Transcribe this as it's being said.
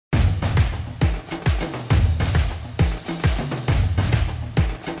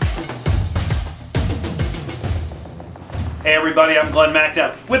Hey everybody, I'm Glenn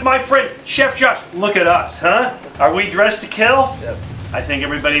MacDown with my friend Chef Josh. Look at us, huh? Are we dressed to kill? Yes. I think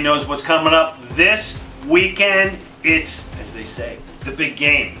everybody knows what's coming up this weekend. It's, as they say, the big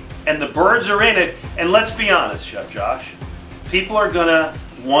game. And the birds are in it. And let's be honest, Chef Josh. People are gonna,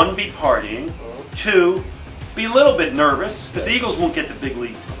 one, be partying, two, be a little bit nervous, because the Eagles won't get the big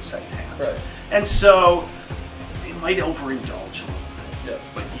lead until the second half. Right. And so, they might overindulge a little bit.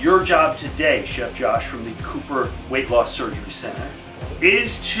 Yes. But your job today, Chef Josh, from the Cooper Weight Loss Surgery Center,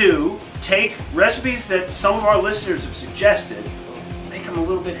 is to take recipes that some of our listeners have suggested, make them a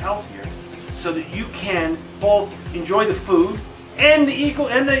little bit healthier, so that you can both enjoy the food and the Eagle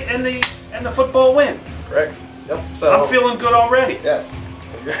and the football win. Correct. Yep. So I'm feeling good already. Yes.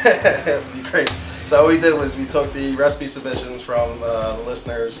 Yes, it'd be great. So what we did was we took the recipe submissions from the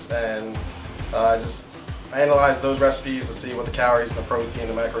listeners and just analyzed those recipes to see what the calories and the protein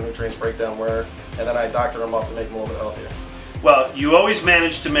and the macronutrients breakdown were, and then I doctored them up to make them a little bit healthier. Well, you always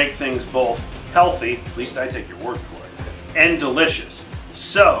manage to make things both healthy, at least I take your word for it, and delicious.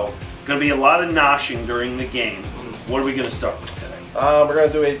 So, going to be a lot of noshing during the game. What are we going to start with today? We're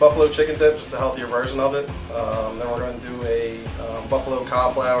going to do a buffalo chicken dip, just a healthier version of it. Then we're going to do a buffalo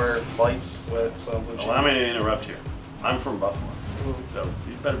cauliflower bites with some blue cheese. Well, I'm going to interrupt here. I'm from Buffalo, so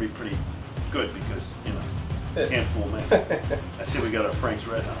you better be pretty good because, you know, can't fool me. I see we got our Frank's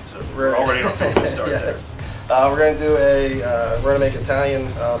Red Hot, so we're already off to a good start. Yes. We're going to do we're going to make Italian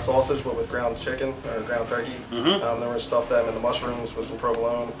sausage, but with ground chicken or ground turkey. Then we're going to stuff them into mushrooms with some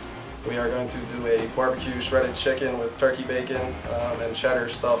provolone. We are going to do a barbecue shredded chicken with turkey bacon and cheddar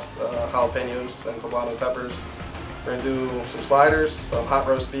stuffed jalapenos and poblano peppers. We're going to do some sliders, some hot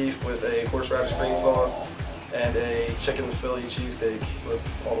roast beef with a horseradish cream sauce, and a chicken Philly cheesesteak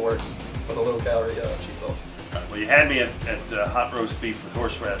with all the works with a low-calorie cheese sauce. Well, you had me at hot roast beef with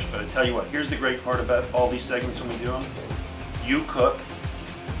horseradish, but I tell you what, here's the great part about all these segments when we do them. You cook,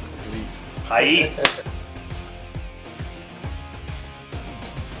 I eat.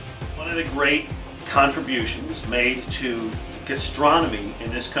 One of the great contributions made to gastronomy in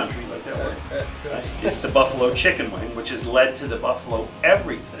this country, like that word, right, is the buffalo chicken wing, which has led to the buffalo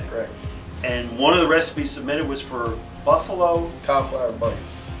everything. Correct. And one of the recipes submitted was for buffalo cauliflower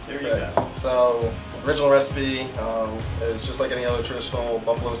bites. There you go. So, original recipe is just like any other traditional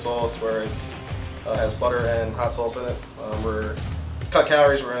buffalo sauce where it has butter and hot sauce in it. To cut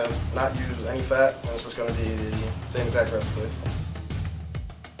calories, we're going to not use any fat, and it's just going to be the same exact recipe.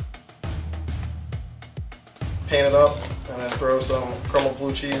 Pan it up, and then throw some crumbled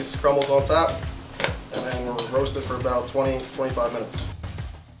blue cheese crumbles on top, and then roast it for about 20-25 minutes.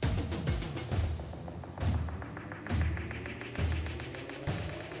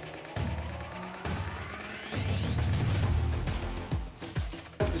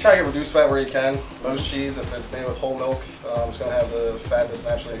 Try to get reduced fat where you can. Most cheese, if it's made with whole milk, it's going to have the fat that's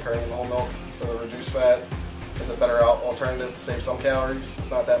naturally occurring in the whole milk. So the reduced fat is a better alternative to save some calories. It's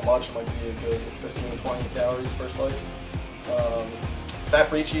not that much. It might be a good 15-20 calories per slice.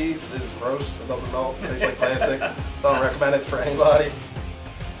 Fat-free cheese is gross. It doesn't melt. It tastes like plastic. So I don't recommend it for anybody.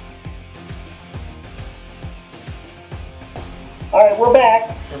 All right, we're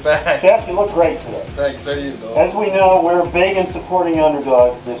back. We're back. Chef, you look great today. Thank you. So do you, Bill. As we know, we're big in supporting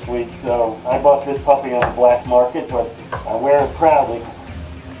underdogs this week, so I bought this puppy on the black market, but I wear it proudly.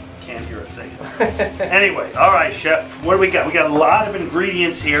 Can't hear a thing. Anyway, all right, Chef, what do we got? We got a lot of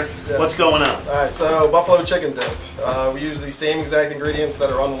ingredients here. Yes. What's going on? All right, so buffalo chicken dip. We use the same exact ingredients that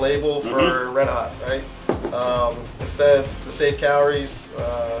are on the label for Red Hot, right? Instead, to save calories,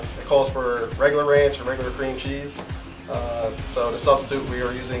 it calls for regular ranch or regular cream cheese. So to substitute, we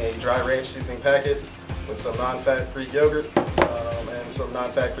are using a dry ranch seasoning packet with some non-fat Greek yogurt and some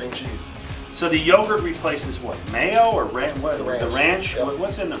non-fat cream cheese. So the yogurt replaces what? Mayo or the ranch? Yep.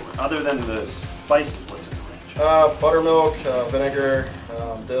 What's in the other than the spices? What's in the ranch? Buttermilk, vinegar,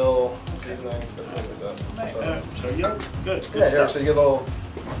 dill, seasonings, things like that. So yogurt, good. Yeah, stuff. so you get a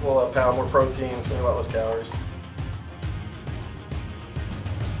little pound more protein, it's going to be a lot less calories.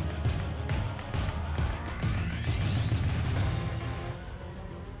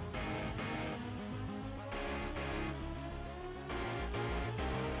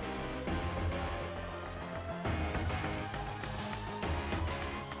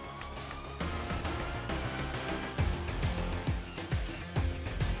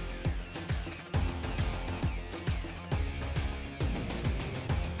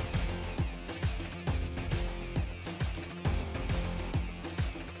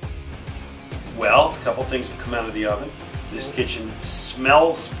 Well, a couple things have come out of the oven. This kitchen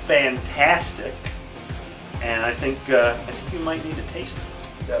smells fantastic, and I think you might need to taste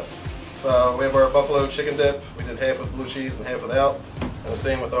it. Yes. So we have our buffalo chicken dip. We did half with blue cheese and half without. And the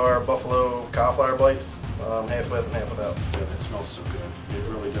same with our buffalo cauliflower bites, half with and half without. Yeah, that smells so good. It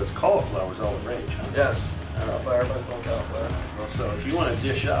really does. Cauliflower's all the rage, huh? Yes. Cauliflower, bites on cauliflower. Well, so if you want to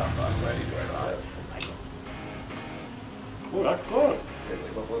dish up, I'm ready to try. Oh, that's good. Tastes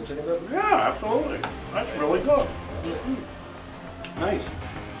like buffalo chicken dip? Yeah, absolutely. That's really good. Nice.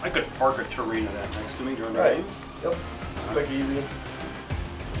 I could park a tureen of that next to me during the game. Yep. Quick, easy.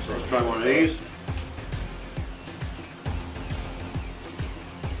 So let's try one of these.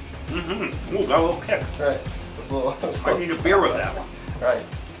 Mm-hmm. Ooh, got a little kick. Right. So it's a little, I need a beer with that one. Right.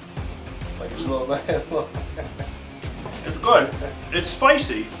 Like it's a little It's good. It's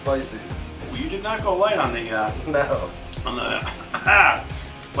spicy. spicy. You did not go light on the No.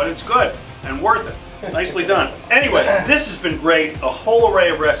 but it's good and worth it. Nicely done. Anyway, this has been great. A whole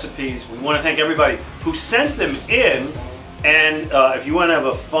array of recipes. We want to thank everybody who sent them in. And if you want to have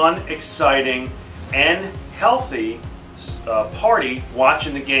a fun, exciting, and healthy party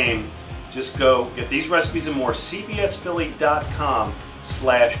watching the game, just go get these recipes and more.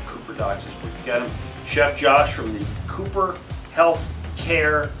 cbsphilly.com/CooperDocs is where you get them. Chef Josh from the Cooper Health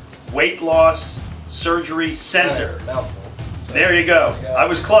Care Weight Loss Surgery Center. There you go. I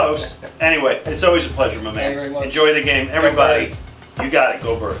was close. Anyway, it's always a pleasure, my man. Thank you very much. Enjoy the game. Everybody, you got it.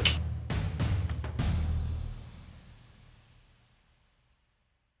 Go Birds.